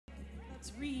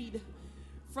Let's read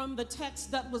from the text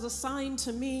that was assigned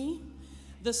to me.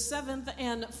 The seventh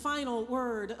and final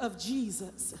word of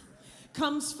Jesus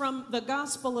comes from the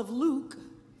Gospel of Luke,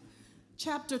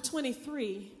 chapter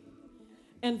 23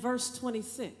 and verse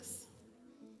 26.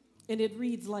 And it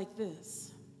reads like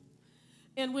this.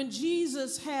 And when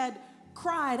Jesus had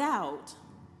cried out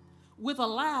with a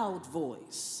loud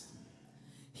voice,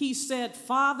 he said,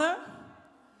 Father,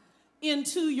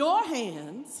 into your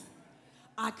hands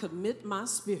I commit my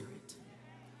spirit.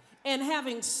 And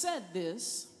having said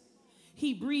this,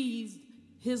 he breathed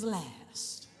his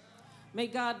last. May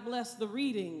God bless the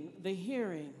reading, the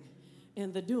hearing,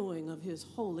 and the doing of his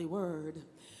holy word.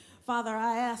 Father,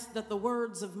 I ask that the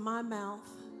words of my mouth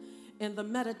and the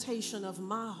meditation of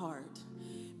my heart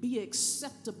be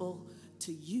acceptable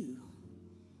to you,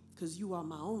 because you are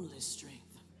my only strength.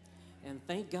 And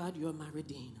thank God you're my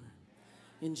Redeemer.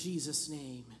 In Jesus'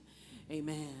 name,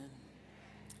 amen.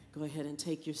 Go ahead and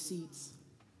take your seats.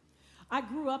 I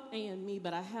grew up A.M.E,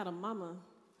 but I had a mama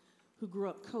who grew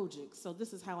up Kojic, so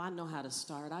this is how I know how to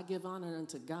start. I give honor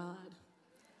unto God,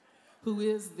 who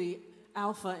is the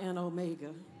Alpha and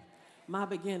Omega, my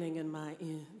beginning and my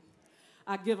end.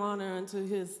 I give honor unto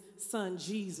his son,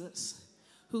 Jesus,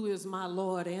 who is my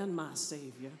Lord and my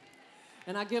Savior.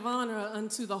 And I give honor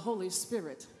unto the Holy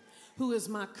Spirit, who is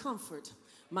my comfort,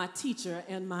 my teacher,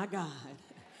 and my guide.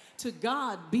 To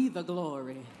God be the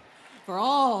glory for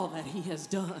all that he has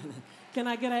done. Can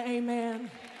I get an amen?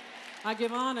 I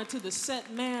give honor to the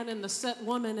set man and the set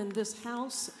woman in this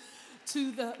house,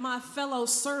 to my fellow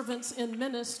servants in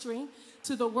ministry,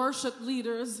 to the worship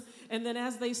leaders, and then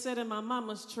as they said in my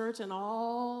mama's church, and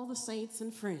all the saints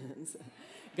and friends.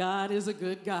 God is a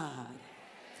good God.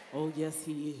 Oh, yes,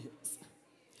 he is.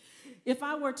 If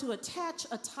I were to attach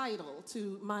a title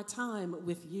to my time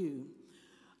with you,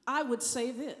 I would say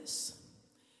this.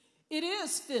 It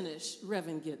is finished,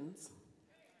 Reverend Giddens,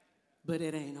 but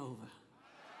it ain't over.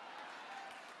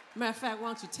 Matter of fact, why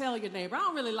don't you tell your neighbor? I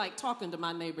don't really like talking to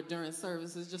my neighbor during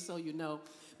services, just so you know.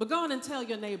 But go on and tell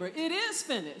your neighbor, it is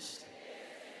finished,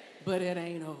 but it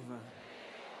ain't over.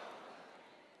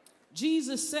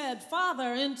 Jesus said,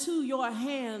 Father, into your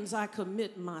hands I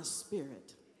commit my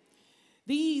spirit.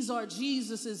 These are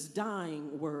Jesus's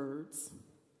dying words.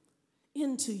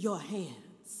 Into your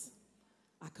hands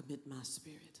I commit my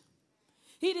spirit.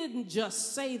 He didn't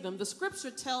just say them. The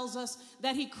scripture tells us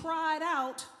that he cried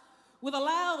out with a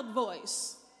loud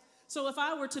voice. So if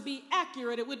I were to be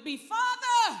accurate, it would be,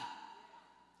 Father,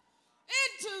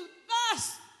 into thy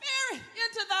spirit,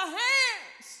 into thy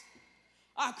hands,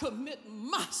 I commit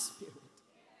my spirit.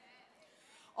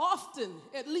 Often,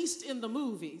 at least in the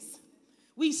movies,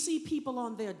 we see people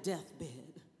on their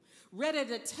deathbed, ready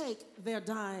to take their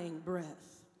dying breath.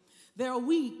 They're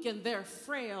weak and they're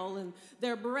frail and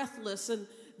they're breathless, and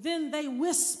then they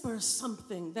whisper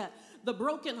something that the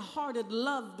broken-hearted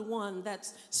loved one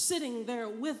that's sitting there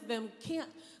with them can't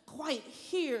quite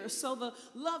hear. So the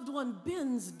loved one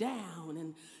bends down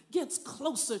and gets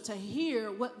closer to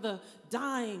hear what the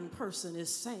dying person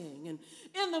is saying. And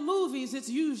in the movies, it's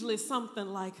usually something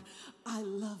like, I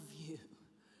love you.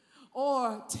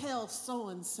 Or tell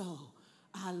so-and-so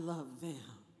I love them.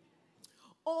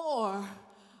 Or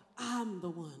I'm the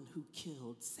one who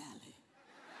killed Sally.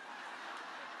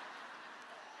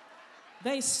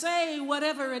 They say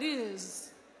whatever it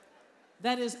is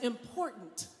that is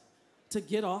important to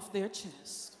get off their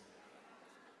chest.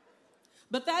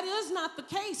 But that is not the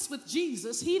case with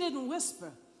Jesus. He didn't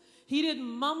whisper. He didn't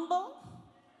mumble.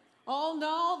 Oh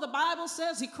no, the Bible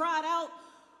says he cried out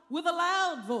with a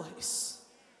loud voice.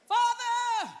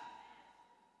 Father,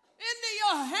 into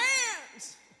your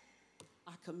hands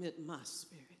I commit my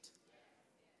spirit.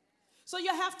 So you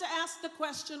have to ask the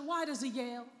question, why does he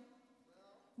yell?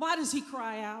 Why does he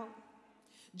cry out?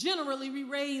 Generally, we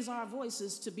raise our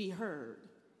voices to be heard.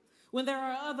 When there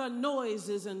are other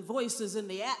noises and voices in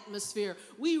the atmosphere,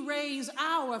 we raise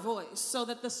our voice so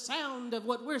that the sound of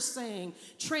what we're saying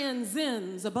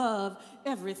transcends above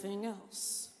everything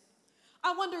else.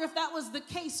 I wonder if that was the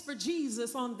case for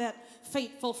Jesus on that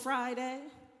fateful Friday.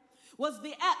 Was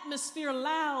the atmosphere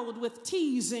loud with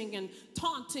teasing and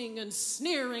taunting and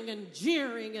sneering and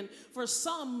jeering, and for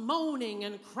some moaning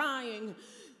and crying?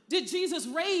 Did Jesus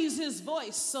raise his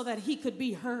voice so that he could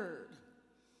be heard?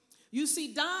 You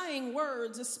see, dying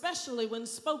words, especially when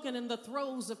spoken in the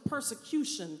throes of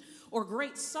persecution or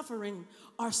great suffering,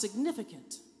 are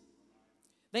significant.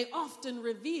 They often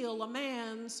reveal a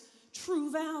man's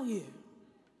true value.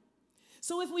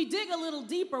 So if we dig a little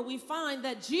deeper, we find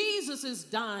that Jesus'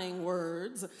 dying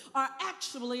words are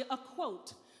actually a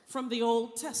quote from the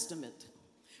Old Testament.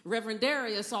 Reverend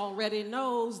Darius already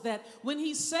knows that when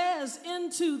he says,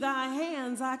 into thy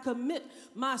hands I commit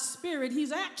my spirit,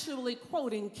 he's actually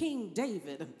quoting King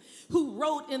David, who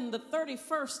wrote in the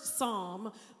 31st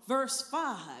Psalm, verse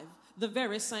 5, the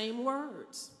very same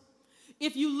words.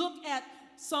 If you look at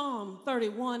Psalm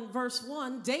 31, verse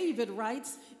 1, David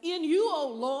writes, in you,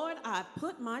 O Lord, I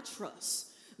put my trust.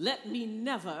 Let me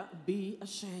never be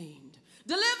ashamed.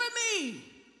 Deliver me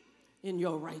in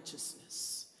your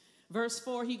righteousness. Verse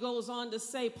 4, he goes on to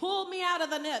say, pull me out of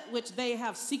the net which they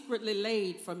have secretly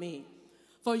laid for me,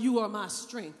 for you are my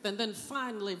strength. And then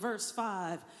finally, verse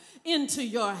 5, into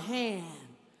your hand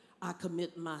I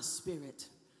commit my spirit.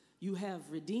 You have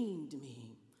redeemed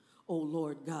me, O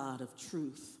Lord God of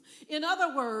truth. In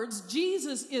other words,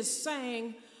 Jesus is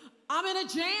saying, I'm in a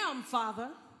jam, Father.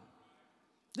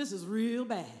 This is real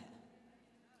bad.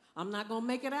 I'm not going to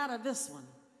make it out of this one.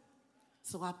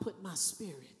 So I put my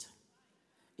spirit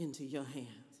into your hands.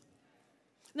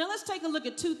 Now let's take a look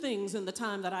at two things in the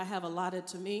time that I have allotted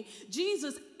to me.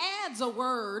 Jesus adds a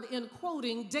word in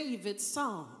quoting David's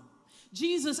psalm.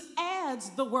 Jesus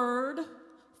adds the word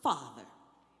Father.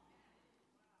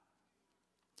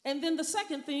 And then the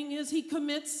second thing is he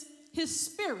commits his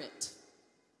spirit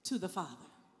to the Father.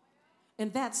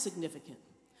 And that's significant.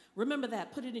 Remember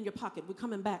that. Put it in your pocket. We're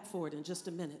coming back for it in just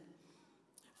a minute.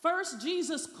 First,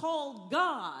 Jesus called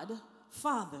God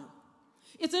Father.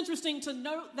 It's interesting to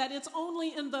note that it's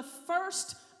only in the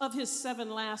first of his 7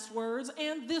 last words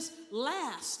and this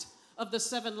last of the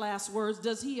 7 last words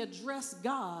does he address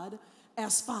God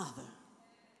as Father.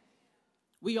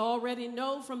 We already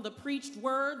know from the preached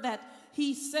word that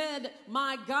he said,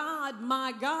 my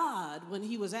God, when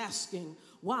he was asking,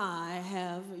 why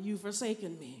have you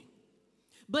forsaken me?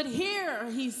 But here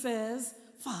he says,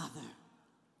 Father.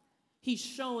 He's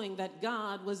showing that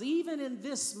God was even in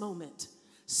this moment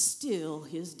still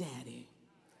his daddy.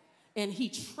 And he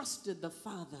trusted the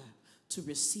Father to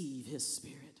receive his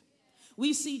spirit.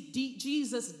 We see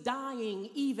Jesus dying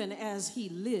even as he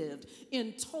lived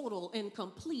in total and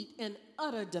complete and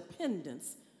utter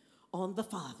dependence on the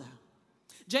Father.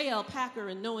 J.L. Packer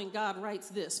in Knowing God writes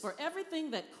this, for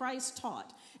everything that Christ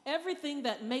taught, everything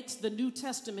that makes the New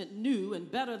Testament new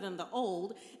and better than the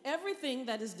Old, everything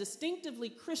that is distinctively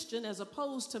Christian as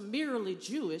opposed to merely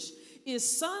Jewish,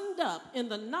 is summed up in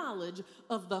the knowledge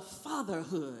of the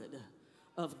fatherhood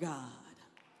of God.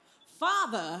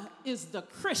 Father is the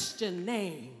Christian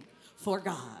name for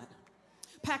God.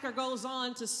 Packer goes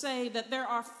on to say that there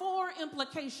are 4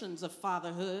 implications of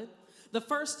fatherhood. The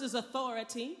first is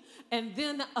authority, and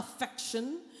then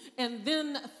affection, and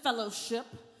then fellowship,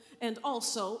 and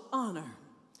also honor.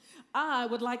 I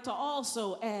would like to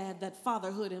also add that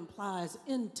fatherhood implies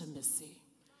intimacy,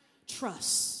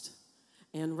 trust,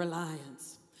 and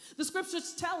reliance. The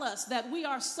scriptures tell us that we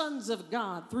are sons of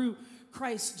God through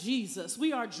Christ Jesus.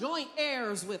 We are joint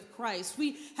heirs with Christ.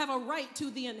 We have a right to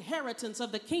the inheritance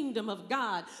of the kingdom of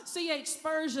God. C.H.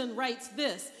 Spurgeon writes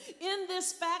this, in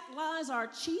this fact lies our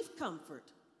chief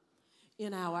comfort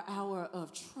in our hour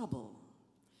of trouble,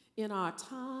 in our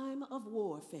time of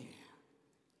warfare.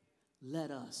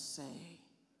 Let us say,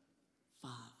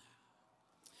 Father.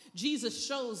 Jesus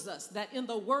shows us that in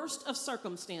the worst of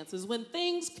circumstances, when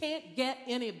things can't get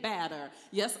any badder,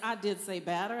 yes, I did say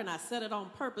badder, and I said it on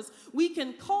purpose, we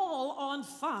can call on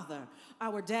Father,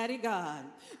 our Daddy God.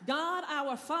 God,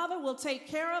 our Father, will take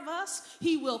care of us.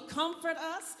 He will comfort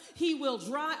us. He will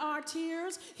dry our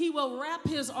tears. He will wrap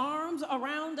his arms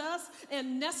around us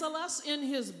and nestle us in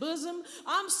his bosom.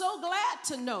 I'm so glad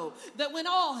to know that when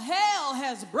all hell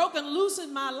has broken loose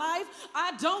in my life,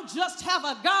 I don't just have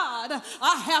a God,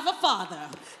 I have a Father.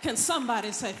 Can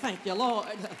somebody say thank you, Lord?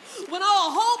 When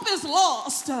all hope is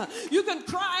lost, you can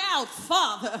cry out,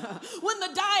 Father. When the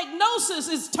diagnosis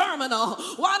is terminal,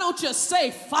 why don't you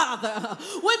say, Father?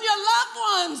 When your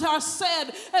loved ones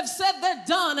have said they're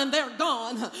done and they're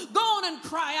gone, go on and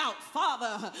cry out,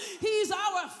 Father. He's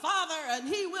our Father, and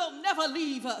he will never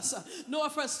leave us nor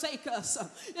forsake us.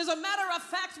 As a matter of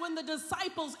fact, when the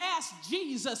disciples asked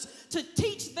Jesus to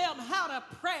teach them how to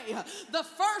pray, the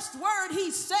first word he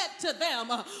said to them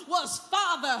was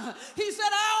Father. He said,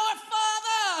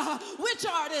 our Father, which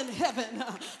art in heaven,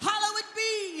 hallowed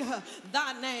be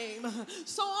thy name.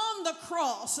 So on the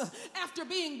cross, after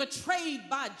being betrayed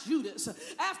by Judas,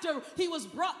 after he was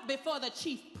brought before the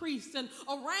chief priests and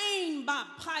arraigned by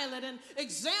Pilate and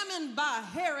examined by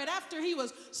Herod, after he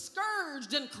was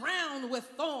scourged and crowned with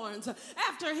thorns,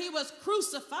 after he was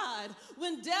crucified,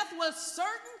 when death was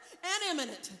certain and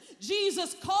imminent,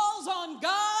 Jesus calls on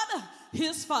God,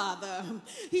 his Father.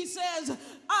 He says,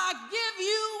 I give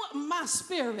you my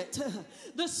spirit.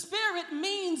 The spirit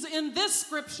means in this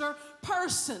scripture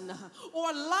person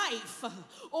or life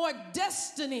or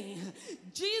destiny.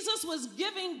 Jesus was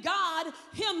giving God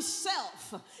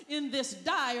himself in this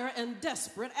dire and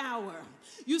desperate hour.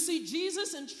 You see,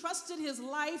 Jesus entrusted his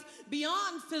life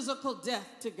beyond physical death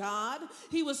to God.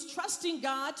 He was trusting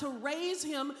God to raise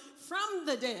him from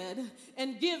the dead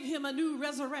and give him a new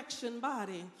resurrection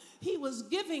body. He was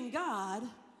giving God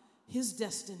his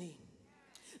destiny.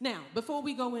 Now, before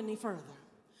we go any further,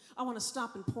 I want to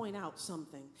stop and point out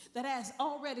something that has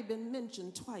already been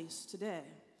mentioned twice today.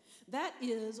 That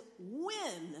is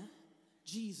when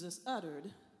Jesus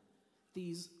uttered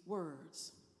these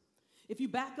words. If you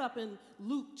back up in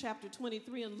Luke chapter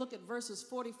 23 and look at verses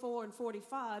 44 and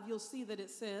 45, you'll see that it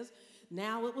says,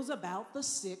 "Now it was about the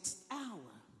 6th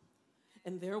hour,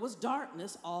 and there was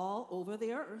darkness all over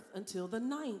the earth until the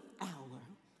 9th hour.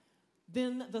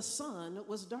 Then the sun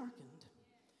was darkened."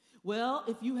 Well,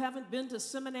 if you haven't been to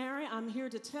seminary, I'm here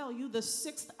to tell you the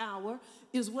 6th hour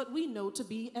is what we know to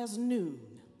be as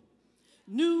noon.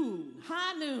 Noon,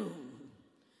 high noon.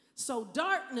 So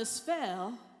darkness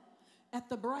fell at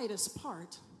the brightest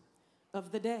part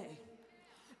of the day.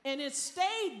 And it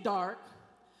stayed dark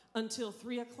until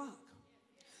 3 o'clock.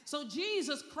 So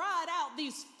Jesus cried out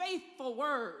these faithful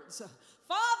words,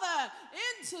 "Father,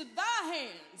 into thy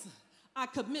hands I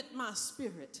commit my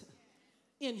spirit."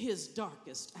 In his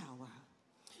darkest hour,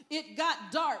 it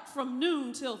got dark from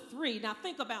noon till 3. Now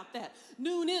think about that.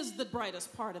 Noon is the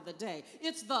brightest part of the day.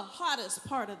 It's the hottest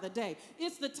part of the day.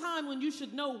 It's the time when you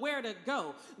should know where to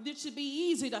go. It should be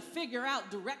easy to figure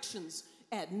out directions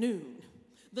at noon.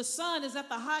 The sun is at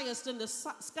the highest in the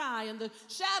sky, and the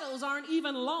shadows aren't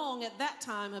even long at that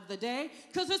time of the day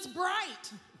because it's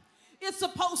bright. It's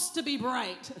supposed to be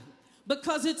bright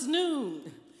because it's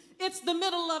noon. It's the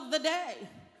middle of the day.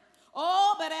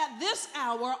 Oh, but at this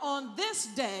hour, on this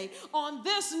day, on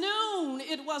this noon,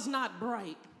 it was not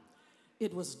bright.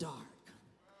 It was dark.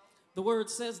 The word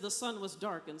says the sun was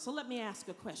darkened. So let me ask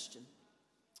a question.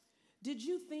 Did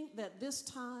you think that this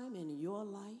time in your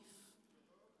life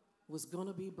was going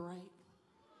to be bright?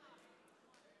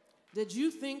 Did you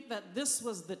think that this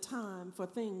was the time for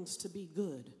things to be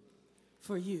good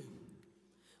for you?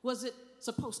 Was it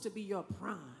supposed to be your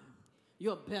prime,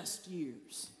 your best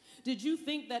years? Did you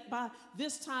think that by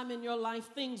this time in your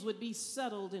life things would be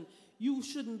settled and you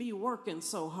shouldn't be working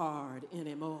so hard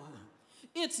anymore?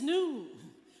 It's noon.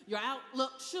 Your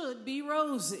outlook should be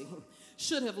rosy.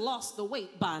 Should have lost the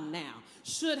weight by now.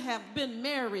 Should have been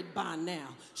married by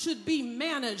now. Should be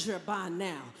manager by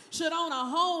now. Should own a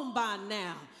home by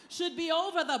now. Should be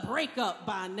over the breakup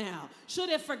by now. Should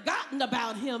have forgotten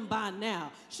about him by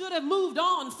now. Should have moved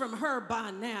on from her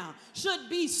by now. Should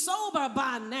be sober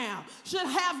by now. Should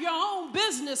have your own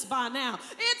business by now.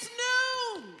 It's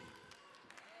noon,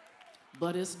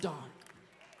 but it's dark.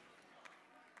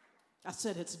 I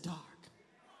said it's dark.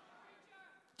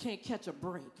 Can't catch a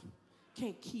break.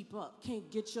 Can't keep up,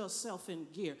 can't get yourself in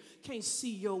gear, can't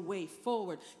see your way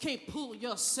forward, can't pull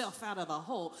yourself out of the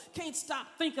hole, can't stop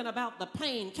thinking about the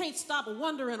pain, can't stop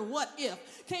wondering what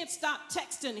if, can't stop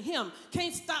texting him,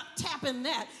 can't stop tapping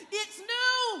that. It's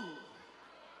noon,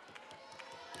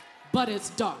 but it's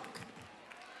dark.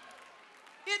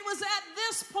 It was at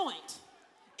this point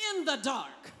in the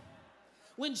dark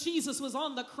when Jesus was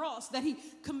on the cross that he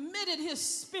committed his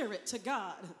spirit to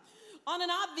God. On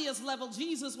an obvious level,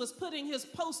 Jesus was putting his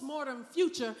post-mortem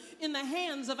future in the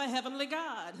hands of a heavenly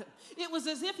God. It was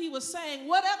as if he was saying,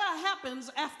 whatever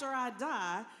happens after I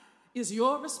die is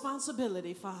your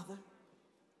responsibility, Father.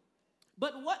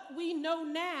 But what we know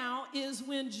now is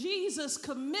when Jesus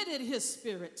committed his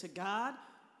spirit to God,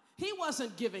 he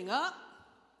wasn't giving up.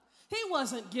 He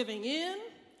wasn't giving in.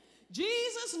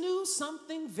 Jesus knew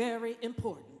something very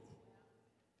important.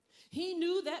 He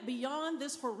knew that beyond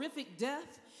this horrific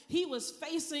death, he was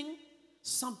facing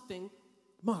something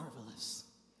marvelous.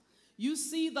 You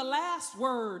see, the last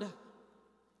word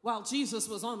while Jesus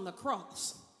was on the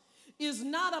cross is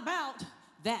not about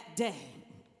that day,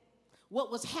 what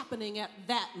was happening at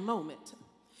that moment.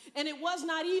 And it was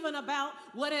not even about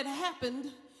what had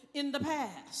happened in the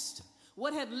past,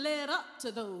 what had led up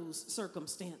to those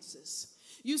circumstances.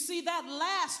 You see, that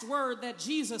last word that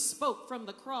Jesus spoke from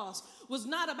the cross was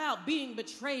not about being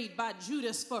betrayed by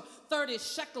Judas for 30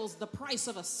 shekels, the price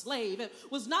of a slave. It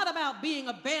was not about being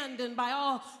abandoned by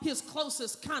all his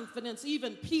closest confidants,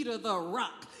 even Peter the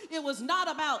rock. It was not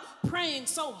about praying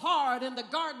so hard in the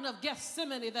Garden of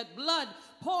Gethsemane that blood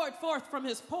poured forth from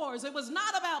his pores. It was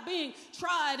not about being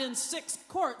tried in 6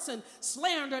 courts and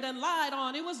slandered and lied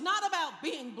on. It was not about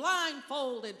being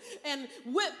blindfolded and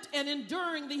whipped and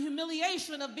enduring the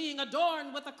humiliation of being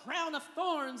adorned with a crown of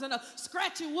thorns and a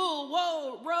scratchy wool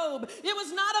robe. It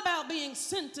was not about being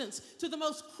sentenced to the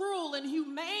most cruel and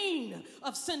humane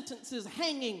of sentences,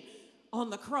 hanging on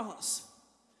the cross.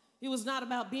 It was not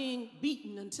about being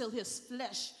beaten until his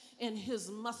flesh and his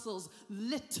muscles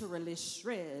literally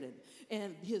shredded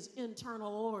and his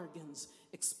internal organs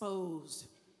exposed.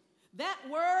 That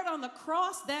word on the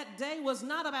cross that day was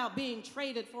not about being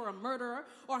traded for a murderer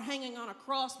or hanging on a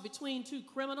cross between two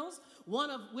criminals, one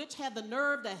of which had the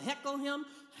nerve to heckle him,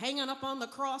 hanging up on the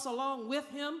cross along with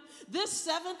him. This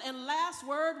seventh and last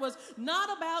word was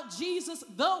not about Jesus,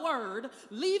 the Word,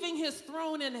 leaving his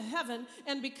throne in heaven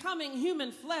and becoming human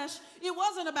flesh. It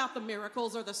wasn't about the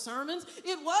miracles or the sermons.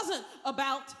 It wasn't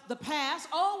about the past.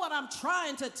 Oh, what I'm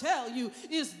trying to tell you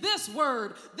is this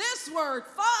word,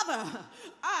 Father,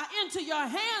 into your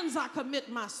hands I commit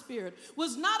my spirit,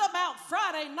 was not about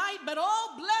Friday night, but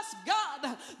oh, bless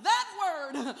God, that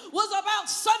word was about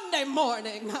Sunday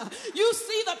morning. You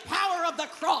see, the power of the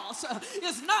cross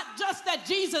is not just that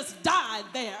Jesus died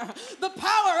there. The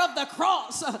power of the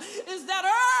cross is that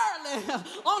early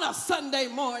on a Sunday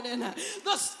morning,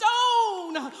 the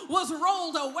stone was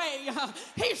rolled away.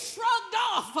 He shrugged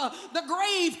off the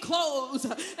grave clothes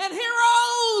and he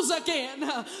rose again.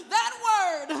 That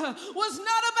word was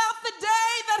not about the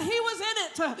day that he was in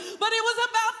it, but it was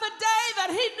about the day that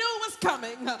he knew was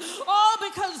coming. All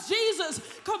because Jesus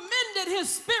commended his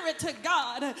spirit to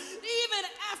God. Even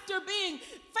after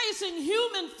facing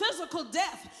human physical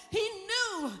death, he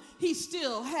knew he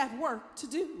still had work to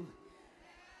do.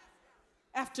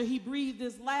 After he breathed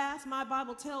his last, my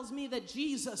Bible tells me that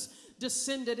Jesus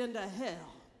descended into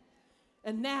hell.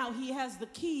 And now he has the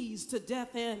keys to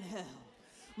death and hell.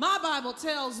 My Bible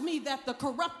tells me that the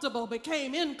corruptible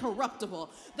became incorruptible,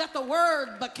 that the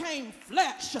Word became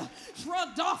flesh,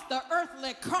 shrugged off the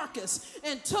earthly carcass,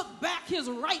 and took back his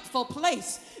rightful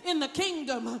place in the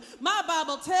kingdom. My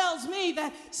Bible tells me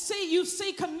that,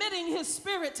 committing his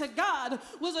spirit to God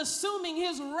was assuming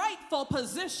his rightful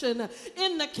position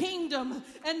in the kingdom,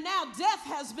 and now death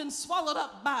has been swallowed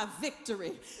up by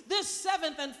victory. This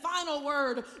seventh and final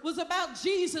word was about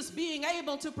Jesus being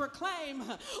able to proclaim,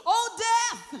 "Oh,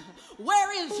 death,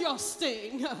 where is your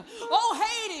sting? Oh,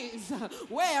 Hades,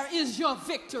 where is your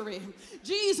victory?"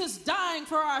 Jesus dying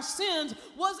for our sins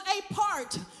was a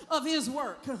part of his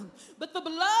work, but the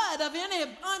blood of any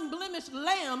unblemished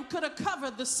lamb could have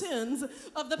covered the sins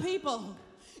of the people.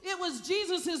 It was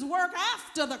Jesus' work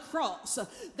after the cross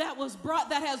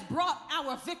that has brought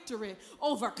our victory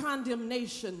over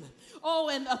condemnation. Oh,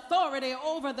 and authority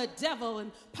over the devil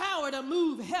and power to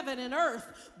move heaven and earth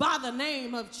by the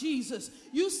name of Jesus.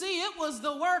 You see, it was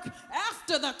the work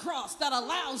after the cross that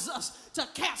allows us to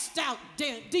cast out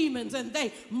demons, and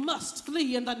they must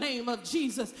flee in the name of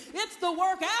Jesus. It's the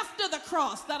work after the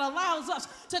cross that allows us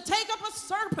to take up a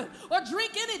serpent or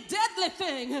drink any deadly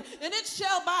thing, and it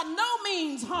shall by no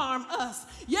means harm us.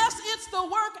 Yes, it's the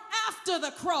work after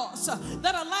the cross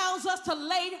that allows us to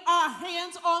lay our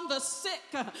hands on the sick,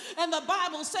 and the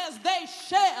Bible says they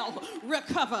shall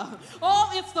recover. Oh,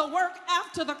 it's the work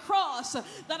after the cross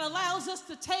that allows us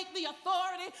to take the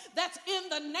authority that's in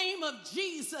the name of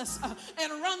Jesus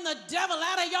and run the devil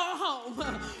out of your home,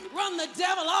 run the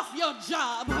devil off your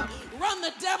job, run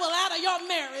the devil out of your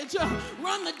marriage,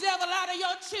 run the devil out of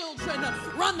your children,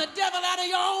 run the devil out of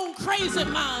your own crazy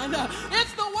mind.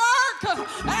 It's the work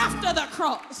after the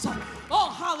cross. Oh,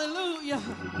 hallelujah.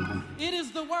 It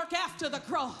is the work after the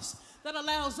cross that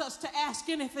allows us to ask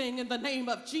anything in the name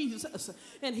of Jesus,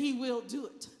 and he will do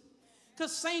it.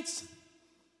 Because, saints,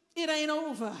 it ain't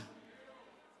over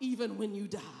even when you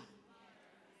die.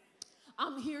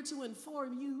 I'm here to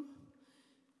inform you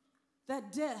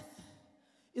that death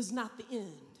is not the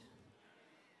end.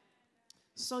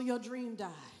 So your dream died,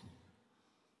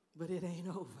 but it ain't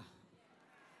over.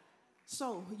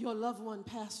 So your loved one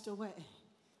passed away,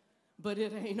 but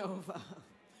it ain't over.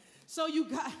 So you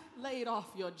got laid off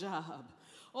your job.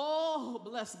 Oh,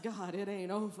 bless God, it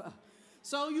ain't over.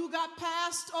 So you got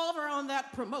passed over on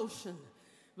that promotion,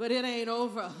 but it ain't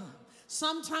over.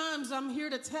 Sometimes I'm here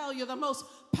to tell you the most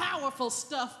powerful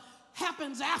stuff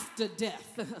happens after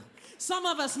death. Some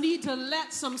of us need to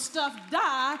let some stuff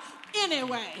die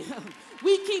anyway.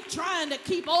 We keep trying to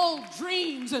keep old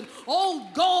dreams and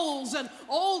old goals and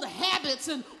old habits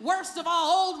and, worst of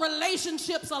all, old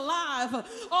relationships alive.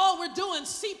 Oh, we're doing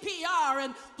CPR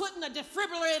and putting a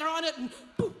defibrillator on it and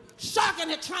boop,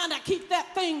 shocking it, trying to keep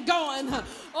that thing going.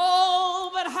 Oh,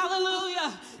 but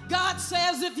hallelujah. God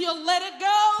says if you let it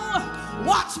go,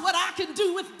 watch what I can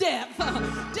do with death.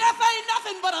 Death ain't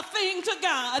nothing but a thing to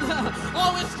God.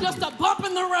 Oh, it's just a bump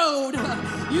in the road.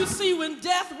 You see, when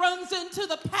death runs into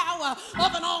the power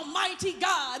of an almighty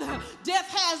God, death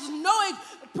has no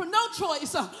no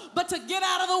choice but to get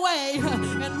out of the way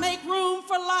and make room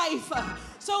for life.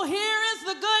 So here is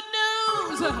the good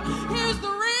news. Here's the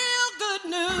real good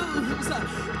news.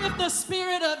 If the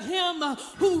spirit of him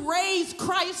who raised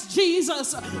Christ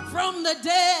Jesus from the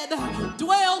dead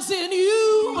dwells in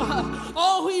you,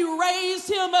 oh, he raised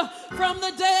him from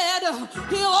the dead,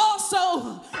 he'll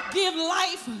also give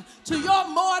life to your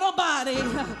mortal body.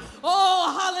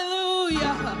 Oh,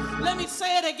 hallelujah. Let me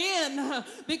say it again,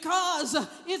 because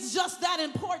it's just that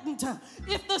important.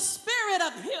 If the spirit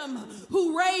of him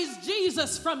who raised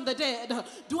Jesus from the dead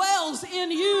dwells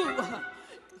in you,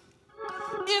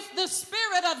 if the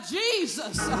spirit of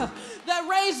Jesus that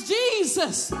raised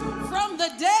Jesus from the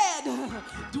dead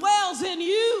dwells in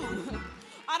you,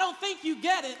 I don't think you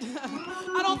get it.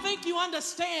 I don't think you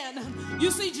understand.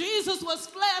 You see, Jesus was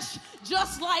flesh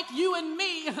just like you and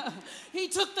me. He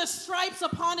took the stripes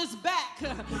upon his back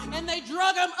and they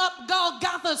drug him up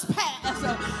Golgotha's path,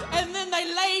 and then they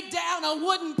laid down a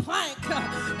wooden plank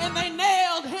and they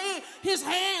nailed his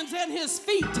hands and his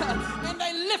feet, and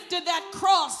they lifted that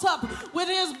cross up with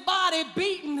his body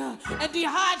beaten and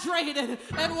dehydrated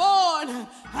and worn,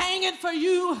 hanging for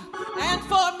you and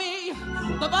for me.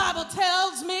 The Bible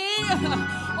tells me,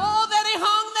 oh, that he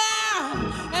hung there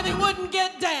and he wouldn't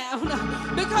get down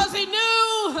because he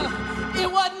knew it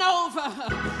wasn't over.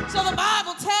 So the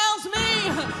Bible tells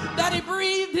me that he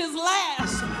breathed his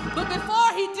last, but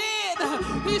before he did,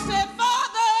 he said,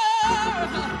 Father,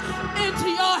 into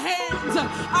your hands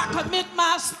I commit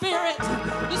my spirit.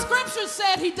 The scripture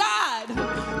said he died.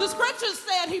 The scripture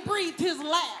said he breathed his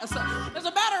last. As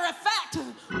a matter of fact,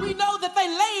 we know that they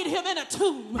laid him in a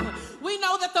tomb. We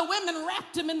know that the women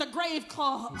wrapped him in the grave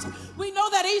cloths. We know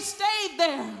that he stayed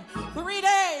there 3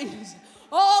 days.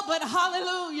 Oh, but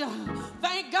hallelujah.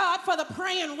 Thank God for the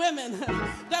praying women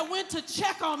that went to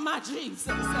check on my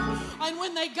Jesus. And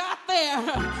when they got there,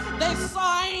 they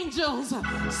saw angels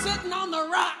sitting on the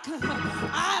rock.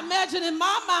 I imagine in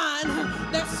my mind,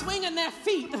 they're swinging their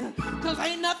feet because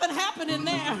ain't nothing happening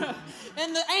there.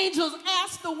 And the angels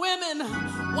asked the women,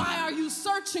 why are you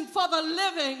searching for the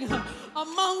living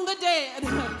among the dead?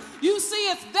 You see,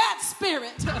 it's that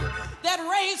spirit that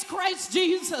raised Christ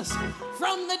Jesus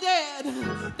from the dead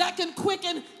that can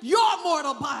quicken your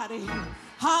mortal body.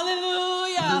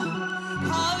 Hallelujah.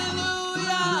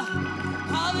 Hallelujah.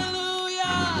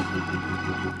 Hallelujah.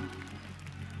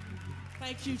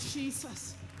 Thank you,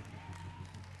 Jesus.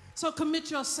 So commit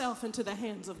yourself into the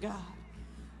hands of God.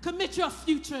 Commit your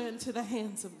future into the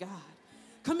hands of God.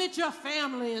 Commit your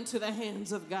family into the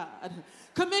hands of God.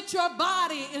 Commit your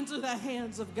body into the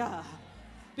hands of God.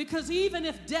 Because even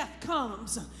if death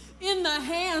comes in the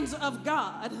hands of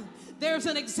God, there's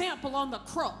an example on the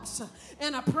cross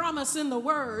and a promise in the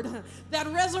word that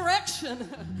resurrection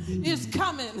is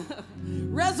coming.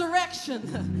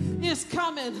 Resurrection is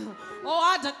coming. Oh,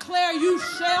 I declare you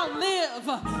shall live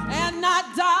and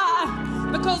not die.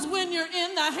 Because when you're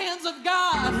in the hands of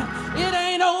God, it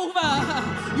ain't over.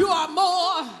 You are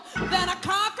more than a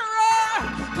conqueror.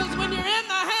 Because when you're in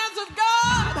the hands of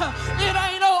God, it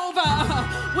ain't over.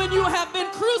 When you have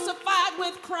been crucified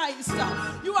with Christ,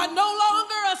 you are no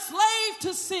longer a slave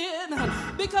to sin.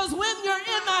 Because when you're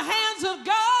in the hands of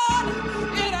God,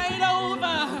 it ain't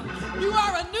over. You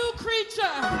are a new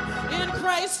creature in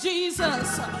Christ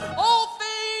Jesus. Old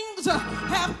things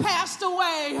have passed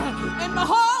away, and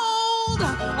behold,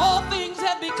 all things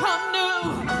have become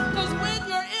new. Because when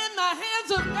you're in the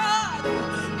hands of God,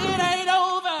 it ain't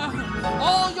over.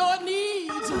 All your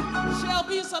needs shall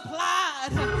be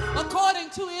supplied according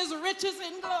to his riches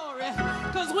in glory.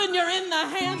 Because when you're in the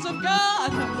hands of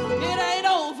God, it ain't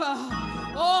over.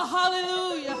 Oh,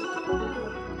 hallelujah.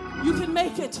 You can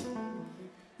make it.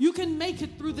 You can make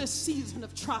it through this season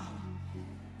of trial.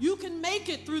 You can make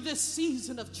it through this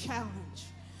season of challenge.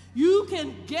 You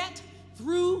can get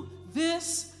through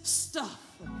this stuff.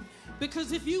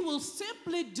 Because if you will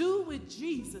simply do what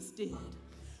Jesus did,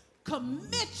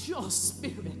 commit your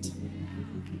spirit,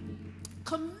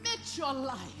 commit your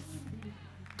life,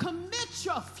 commit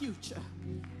your future,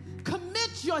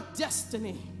 commit your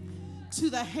destiny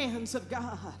to the hands of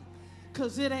God,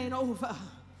 because it ain't over.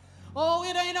 Oh,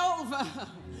 it ain't over.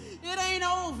 It ain't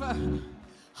over.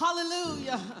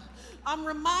 Hallelujah. I'm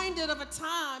reminded of a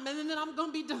time, and then I'm going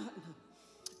to be done.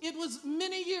 It was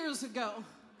many years ago.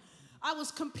 I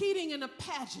was competing in a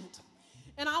pageant,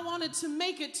 and I wanted to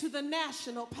make it to the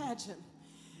national pageant.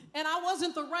 And I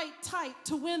wasn't the right type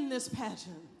to win this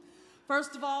pageant.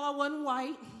 First of all, I wasn't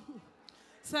white.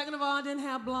 Second of all, I didn't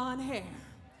have blonde hair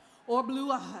or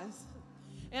blue eyes.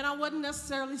 And I wasn't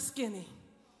necessarily skinny.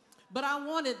 But I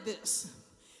wanted this.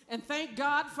 And thank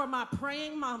God for my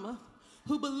praying mama,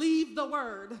 who believed the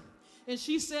word. And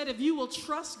she said, if you will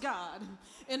trust God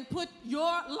and put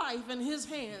your life in his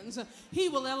hands, he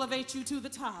will elevate you to the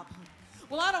top.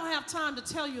 Well, I don't have time to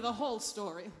tell you the whole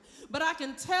story, but I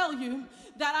can tell you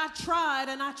that I tried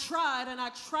and I tried and I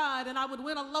tried, and I would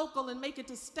win a local and make it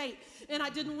to state, and I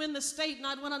didn't win the state, and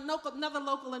I'd win another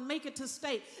local and make it to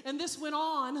state, and this went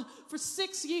on for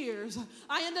 6 years.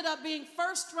 I ended up being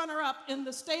first runner-up in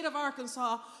the state of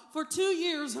Arkansas for 2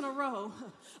 years in a row.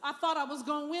 I thought I was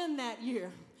going to win that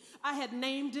year. I had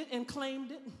named it and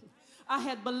claimed it. I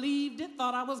had believed it,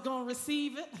 thought I was going to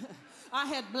receive it. I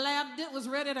had blabbed it, was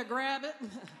ready to grab it.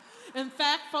 In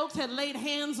fact, folks had laid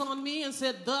hands on me and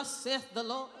said, thus saith the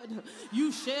Lord,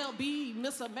 you shall be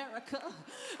Miss America.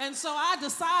 And so I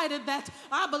decided that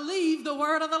I believed the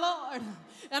word of the Lord.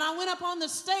 And I went up on the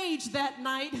stage that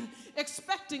night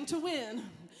expecting to win.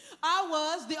 I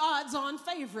was the odds-on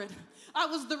favorite. I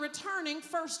was the returning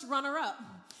first runner-up.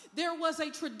 There was a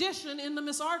tradition in the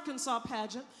Miss Arkansas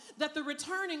pageant that the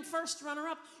returning first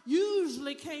runner-up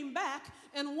usually came back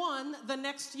and won the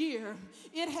next year.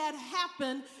 It had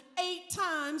happened 8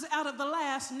 times out of the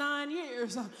last 9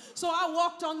 years. So I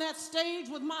walked on that stage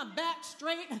with my back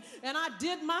straight, and I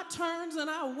did my turns, and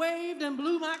I waved and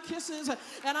blew my kisses,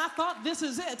 and I thought, this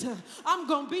is it. I'm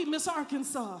going to be Miss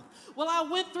Arkansas. Well, I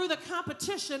went through the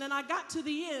competition, and I got to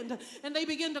the end, and they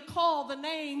began to call the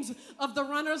names of the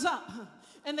runners-up.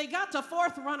 And they got to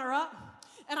 4th runner-up,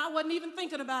 and I wasn't even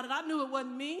thinking about it. I knew it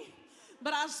wasn't me,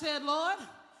 but I said, Lord,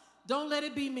 don't let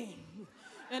it be me.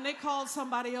 And they called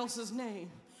somebody else's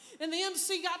name. And the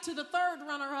MC got to the 3rd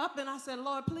runner-up, and I said,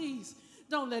 Lord, please,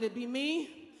 don't let it be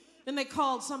me. And they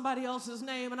called somebody else's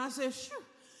name, and I said, sure,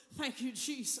 thank you,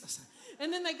 Jesus.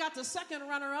 And then they got the 2nd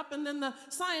runner-up, and then the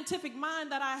scientific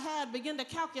mind that I had began to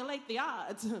calculate the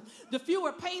odds. The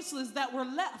fewer paces that were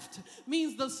left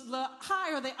means the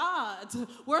higher the odds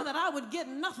were that I would get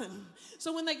nothing.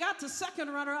 So when they got to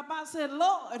 2nd runner-up, I said,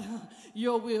 Lord,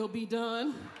 your will be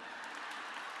done.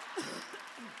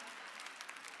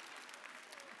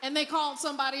 And they called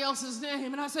somebody else's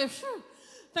name, and I said, sure,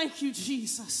 thank you,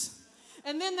 Jesus.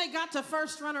 And then they got to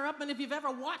 1st runner-up, and if you've ever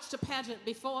watched a pageant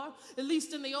before, at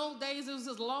least in the old days, it was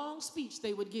this long speech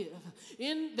they would give.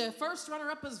 In the 1st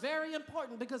runner-up is very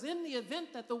important, because in the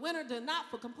event that the winner did not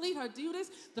complete her duties,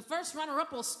 the 1st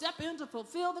runner-up will step in to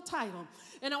fulfill the title.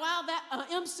 And while that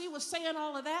MC was saying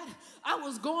all of that, I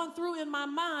was going through in my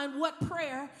mind what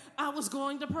prayer I was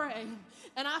going to pray.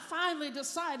 And I finally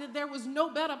decided there was no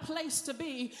better place to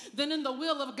be than in the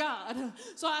will of God.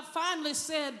 So I finally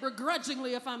said,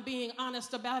 begrudgingly, if I'm being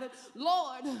honest about it,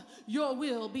 Lord, your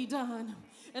will be done.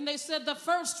 And they said the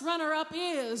 1st runner-up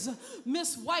is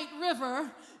Miss White River,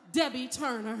 Debbye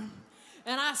Turner.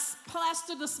 And I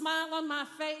plastered a smile on my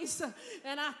face,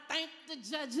 and I thanked the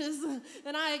judges,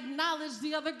 and I acknowledged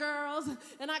the other girls,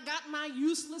 and I got my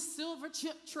useless silver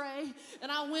chip tray,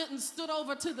 and I went and stood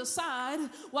over to the side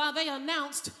while they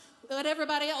announced what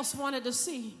everybody else wanted to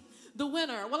see, the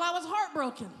winner. Well, I was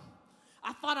heartbroken.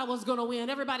 I thought I was going to win.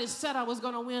 Everybody said I was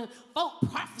going to win. Folk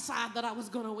prophesied that I was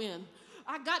going to win.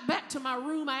 I got back to my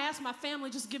room. I asked my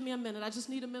family, just give me a minute. I just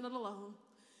need a minute alone.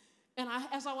 And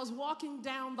as I was walking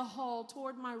down the hall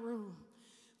toward my room,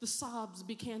 the sobs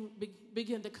began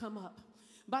to come up.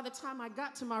 By the time I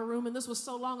got to my room, and this was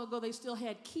so long ago, they still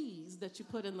had keys that you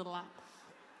put in the lock.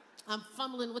 I'm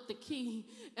fumbling with the key,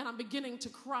 and I'm beginning to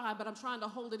cry, but I'm trying to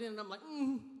hold it in, and I'm like,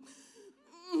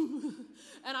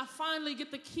 And I finally get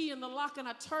the key in the lock, and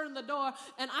I turn the door,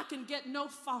 and I can get no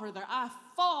farther. I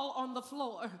fall on the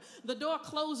floor. The door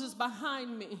closes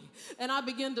behind me, and I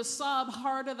begin to sob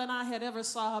harder than I had ever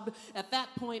sobbed at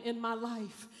that point in my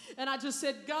life. And I just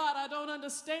said, God, I don't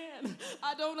understand.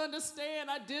 I don't understand.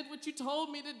 I did what you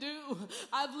told me to do.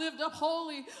 I've lived up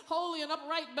holy and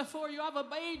upright before you. I've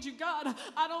obeyed you, God.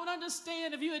 I don't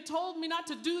understand. If you had told me not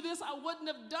to do this, I wouldn't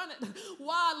have done it.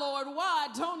 Why, Lord? Why?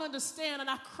 I don't understand. And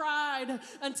I cried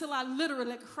until I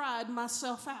literally cried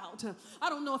myself out. I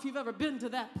don't know if you've ever been to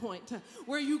that point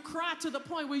where you cry to the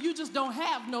point where you just don't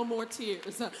have no more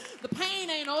tears. The pain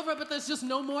ain't over, but there's just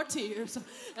no more tears.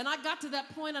 And I got to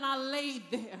that point, and I laid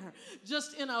there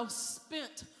just in a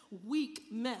spent, weak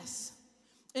mess.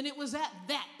 And it was at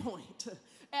that point,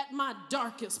 at my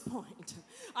darkest point,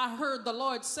 I heard the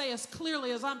Lord say as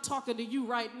clearly as I'm talking to you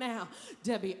right now,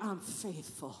 Debbie, I'm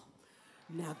faithful.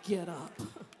 Now get up.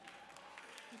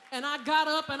 And I got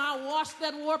up and I washed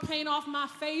that war paint off my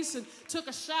face and took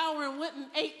a shower and went and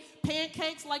ate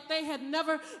pancakes like they had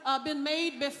never been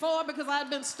made before, because I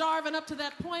had been starving up to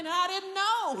that point, and I didn't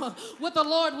know what the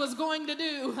Lord was going to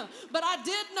do. But I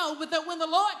did know that when the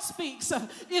Lord speaks,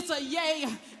 it's a yay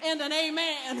and an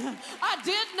amen. I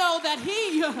did know that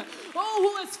he,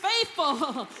 who is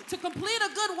faithful to complete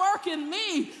a good work in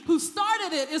me, who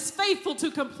started it, is faithful to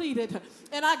complete it.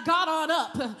 And I got on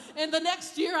up. And the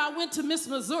next year I went to Miss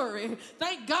Missouri.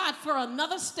 Thank God for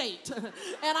another state.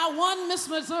 And I won Miss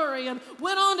Missouri and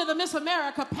went on to the Miss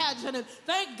America pageant. And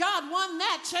thank God won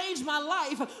that, changed my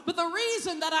life. But the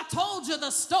reason that I told you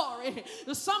the story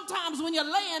is sometimes when you're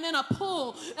laying in a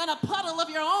pool and a puddle of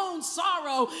your own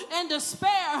sorrow and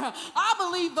despair, I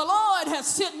believe the Lord has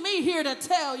sent me here to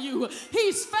tell you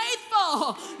he's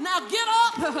faithful. Now get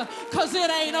up, because it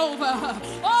ain't over.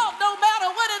 Oh, no matter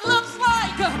what it looks like,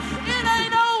 it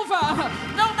ain't over.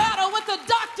 No matter what the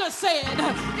doctor said,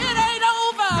 it ain't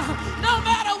over. No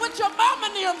matter what your mama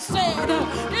and them said,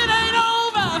 it ain't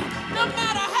over. No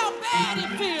matter how bad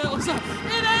it feels, it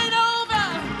ain't over.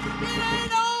 It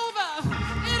ain't over.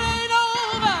 It ain't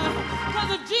over.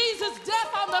 Because of Jesus'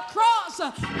 death on the cross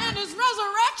and his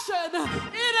resurrection,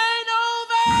 it ain't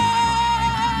over.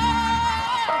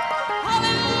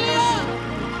 Hallelujah.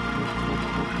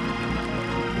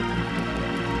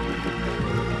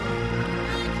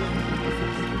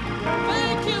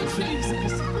 Thank you,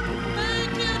 Jesus.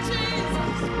 Thank you,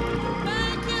 Jesus.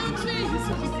 Thank you, Jesus.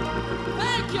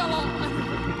 Thank you, Lord.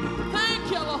 Thank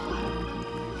you, Lord.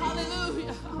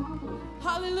 Hallelujah.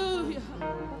 Hallelujah.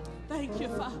 Thank you,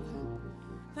 Father.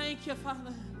 Thank you,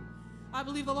 Father. I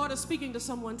believe the Lord is speaking to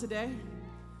someone today.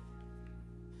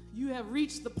 You have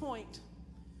reached the point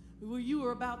where you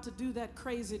were about to do that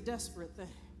crazy, desperate thing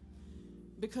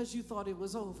because you thought it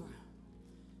was over.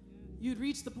 You'd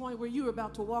reached the point where you were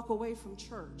about to walk away from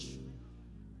church,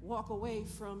 walk away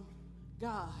from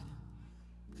God,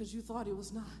 because you thought it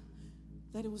was not,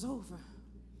 that it was over.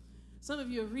 Some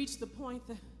of you have reached the point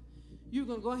that you're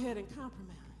going to go ahead and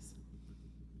compromise,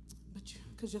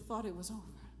 because you thought it was over.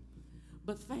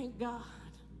 But thank God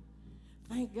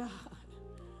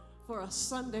for a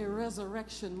Sunday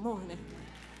resurrection morning.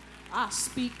 I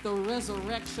speak the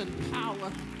resurrection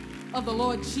power of the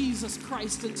Lord Jesus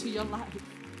Christ into your life.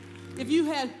 If you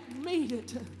had made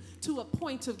it to a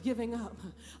point of giving up,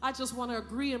 I just want to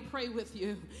agree and pray with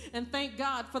you and thank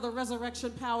God for the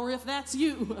resurrection power. If that's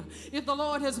you, if the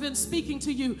Lord has been speaking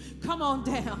to you, come on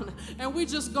down and we're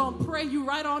just going to pray you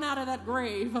right on out of that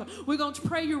grave. We're going to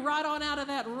pray you right on out of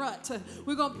that rut.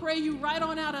 We're going to pray you right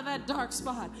on out of that dark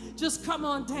spot. Just come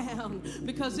on down,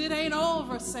 because it ain't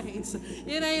over, saints.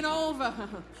 It ain't over.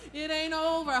 It ain't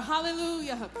over.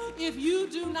 Hallelujah. If you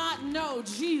do not know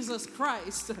Jesus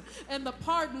Christ and the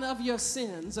pardon of your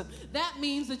sins, that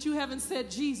means that you haven't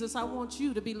said, Jesus, I want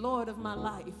you to be Lord of my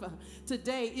life.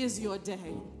 Today is your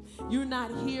day. You're not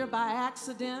here by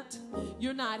accident.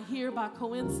 You're not here by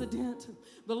coincidence.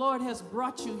 The Lord has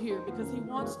brought you here because he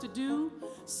wants to do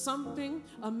something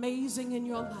amazing in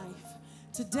your life.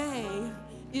 Today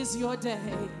is your day,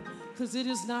 because it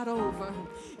is not over.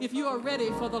 If you are ready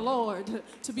for the Lord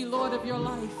to be Lord of your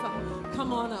life,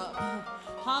 come on up.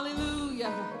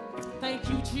 Hallelujah. Thank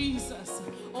you, Jesus.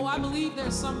 Oh, I believe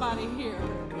there's somebody here.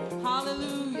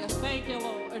 Hallelujah. Thank you,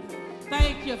 Lord.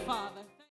 Thank you, Father.